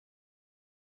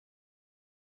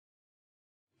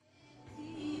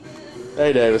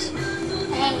Hey, Davis.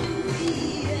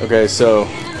 Hey. Okay, so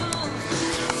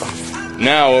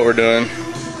now what we're doing.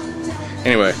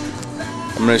 Anyway,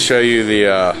 I'm going to show you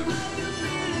the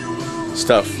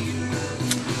stuff.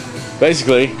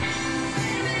 Basically,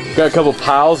 we've got a couple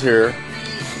piles here.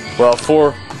 Well,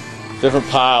 4 different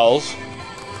piles.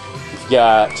 We've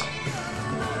got.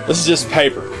 This is just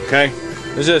paper, okay?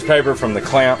 This is just paper from the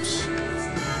clamps,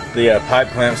 the pipe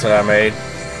clamps that I made,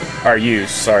 or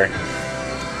used, sorry.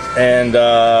 And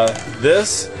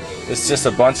this is just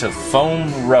a bunch of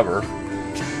foam rubber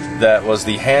that was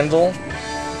the handle,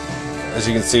 as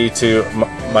you can see, to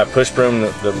my push broom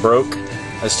that broke.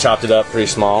 I just chopped it up pretty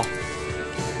small.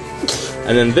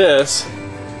 And then this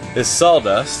is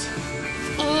sawdust.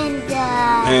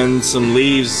 And some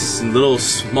leaves and little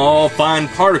small fine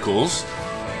particles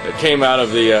that came out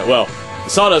of the, well, the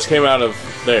sawdust came out of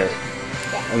there.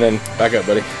 And then, back up,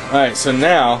 buddy. Alright, so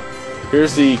now,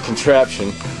 here's the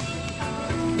contraption.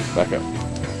 Back up.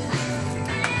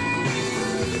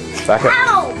 Back up.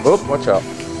 Ow! Whoop, watch out.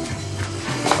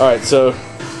 Alright, so,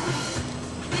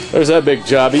 there's that big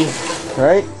jobby,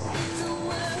 right?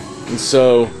 And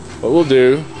so, what we'll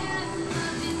do,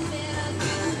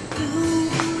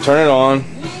 turn it on,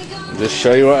 and just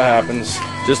show you what happens,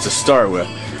 just to start with.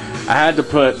 I had to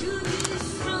put,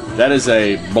 that is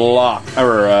a block,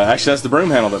 or actually that's the broom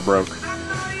handle that broke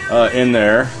in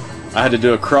there. I had to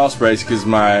do a cross brace because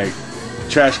my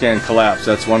trash can collapsed.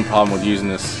 That's one problem with using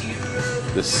this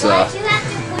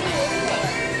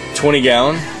 20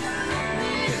 gallon.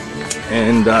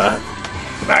 And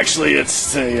actually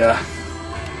it's a,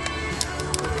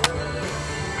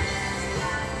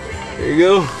 there you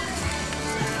go.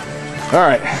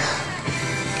 Alright,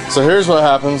 so here's what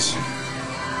happens.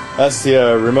 That's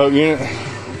the remote unit.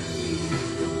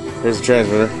 Here's the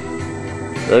transmitter.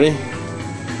 Ready?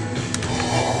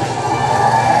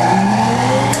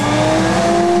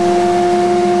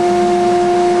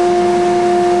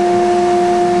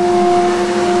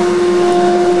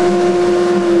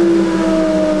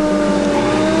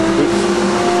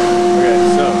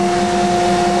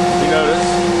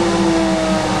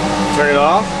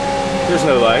 There's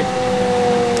no light.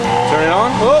 Turn it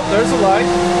on. Oh, there's a light.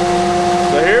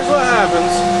 So here's what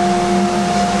happens.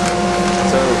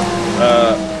 So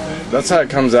that's how it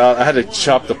comes out. I had to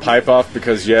chop the pipe off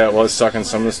because yeah, it was sucking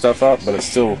some of the stuff up, but it's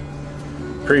still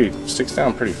sticks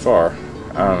down pretty far.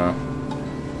 I don't know,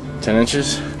 10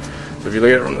 inches. So if you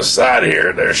look at it from the side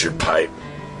here, there's your pipe.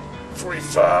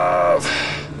 45.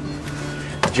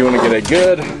 If you want to get a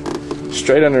good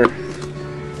straight under,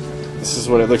 this is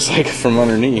what it looks like from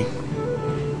underneath.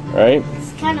 Right?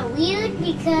 It's kind of weird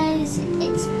because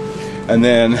it's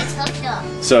hooked up.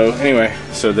 So anyway,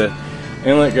 so the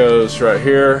inlet goes right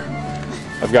here.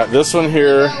 I've got this one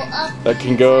here that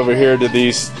can go over here to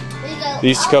these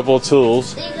couple of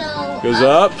tools. Goes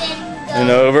up and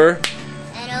over.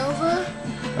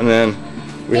 And then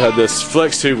we had this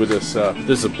flex tube with this.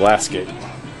 This is a blast gate.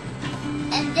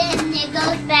 And then it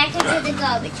goes back into the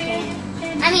garbage can.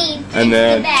 And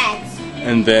then the bags.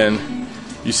 And then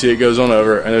you see it goes on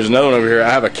over, and there's another one over here.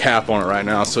 I have a cap on it right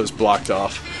now, so it's blocked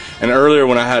off. And earlier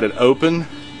when I had it open,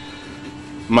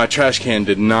 my trash can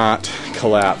did not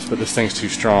collapse, but this thing's too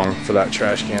strong for that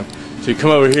trash can. So you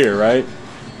come over here, right?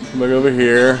 Come back over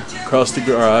here, across the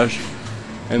garage,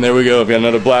 and there we go. We've got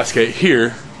another blast gate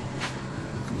here.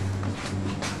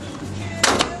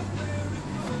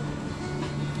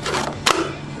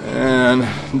 And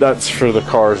that's for the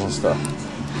cars and stuff.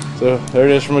 So there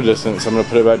it is from a distance. I'm going to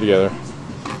put it back together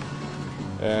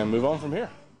and move on from here.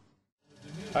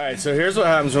 Alright, so here's what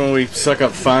happens when we suck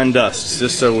up fine dust.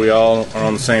 Just so we all are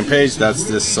on the same page, that's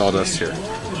this sawdust here.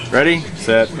 Ready,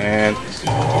 set, and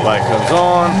light comes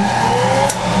on.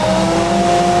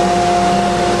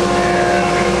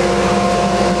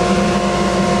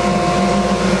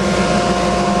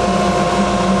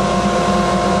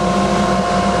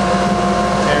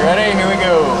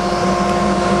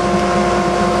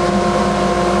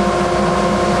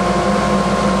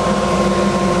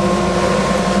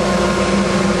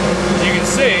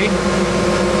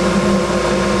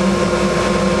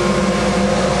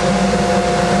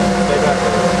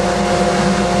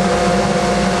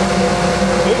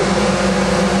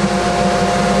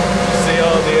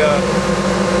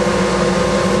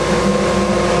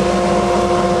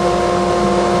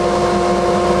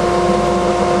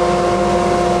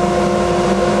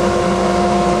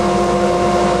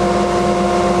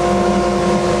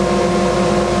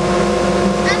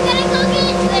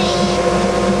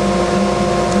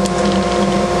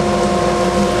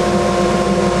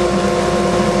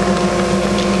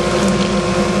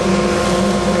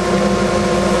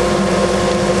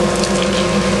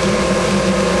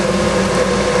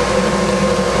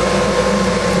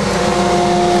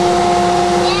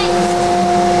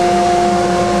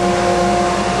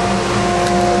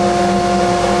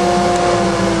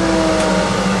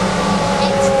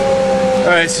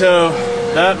 Anyway, so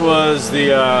that was the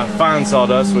fine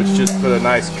sawdust, which just put a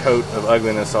nice coat of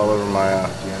ugliness all over my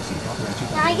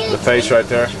the face right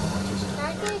there.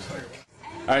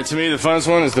 Alright, to me the funnest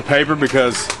one is the paper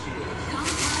because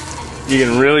you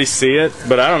can really see it,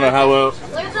 but I don't know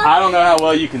how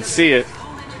well you can see it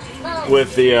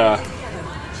with the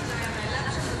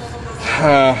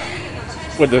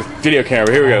video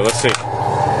camera. Here we go. Let's see.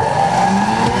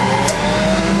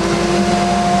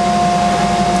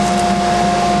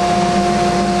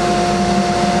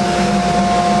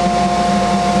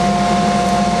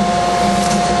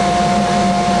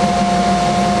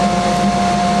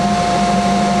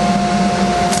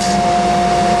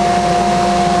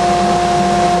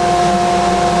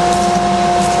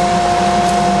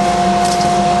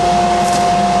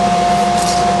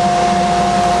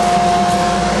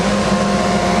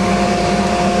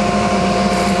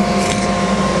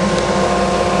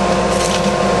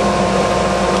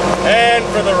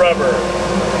 For the rubber.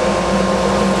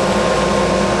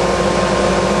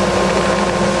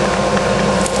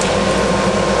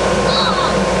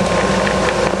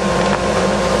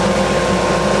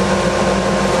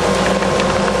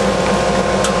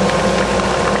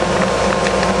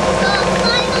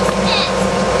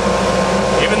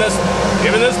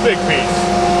 Even this big piece.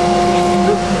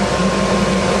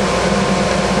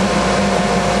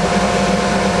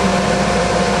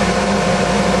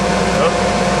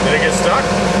 Did it get stuck?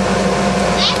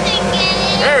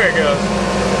 There it goes.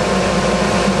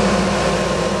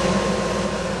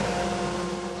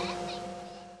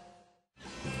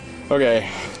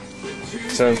 Okay,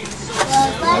 so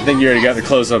I think you already got the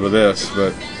close-up of this,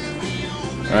 but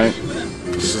right,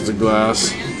 this is the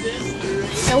glass,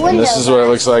 and this is what it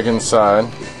looks like inside.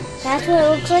 That's what it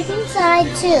looks like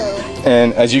inside too.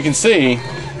 And as you can see,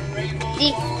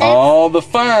 all the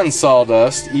fine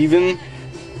sawdust, even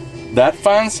that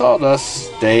fine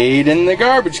sawdust, stayed in the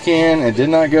garbage can and did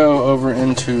not go over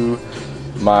into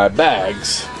my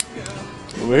bags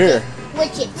over here.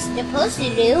 Which it's supposed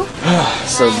to do.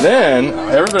 So then,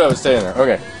 everybody was staying there.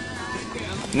 Okay.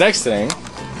 Next thing,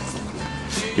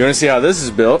 you want to see how this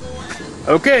is built?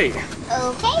 Okay.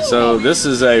 Okay. So this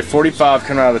is a 45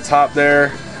 coming out of the top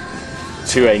there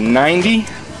to a 90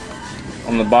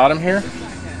 on the bottom here.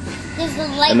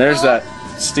 And there's that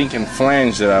stinking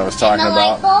flange that I was talking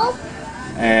about.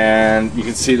 And you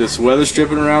can see this weather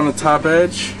stripping around the top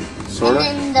edge, sort of.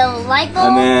 And then the light bulb.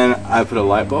 And then I put a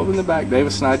light bulb in the back.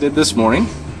 Davis and I did this morning.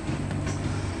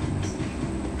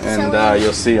 And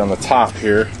you'll see on the top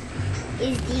here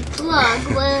is the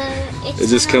plug where it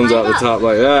just comes out the top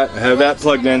like that. I have that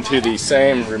plugged into the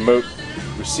same remote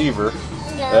receiver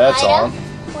that's on.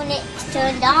 When it's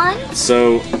turned on.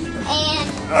 So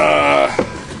And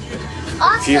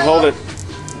if you hold it,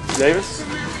 Davis,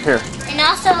 here. And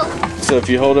also. So if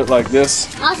you hold it like this.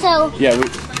 Also. Yeah,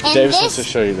 Davis wants to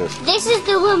show you this. This is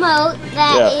the remote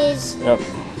that is. Yep.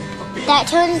 That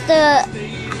turns the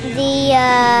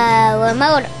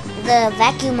remote, the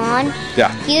vacuum on.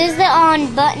 Yeah. Here's the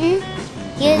on button.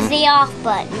 Here's the off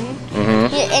button.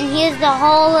 And here's the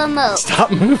whole remote.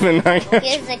 Stop moving.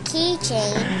 Here's the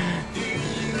keychain.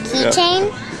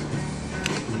 Keychain.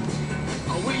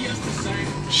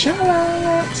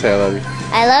 Yep. Say I love you.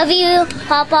 I love you,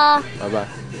 Papa. Bye-bye.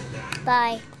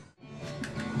 Bye.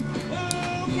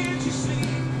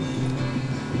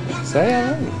 Say I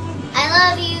love you. I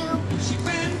love you.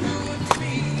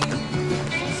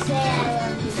 Say I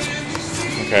love you.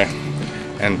 Okay.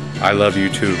 And I love you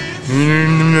too.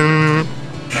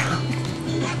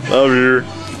 Love you.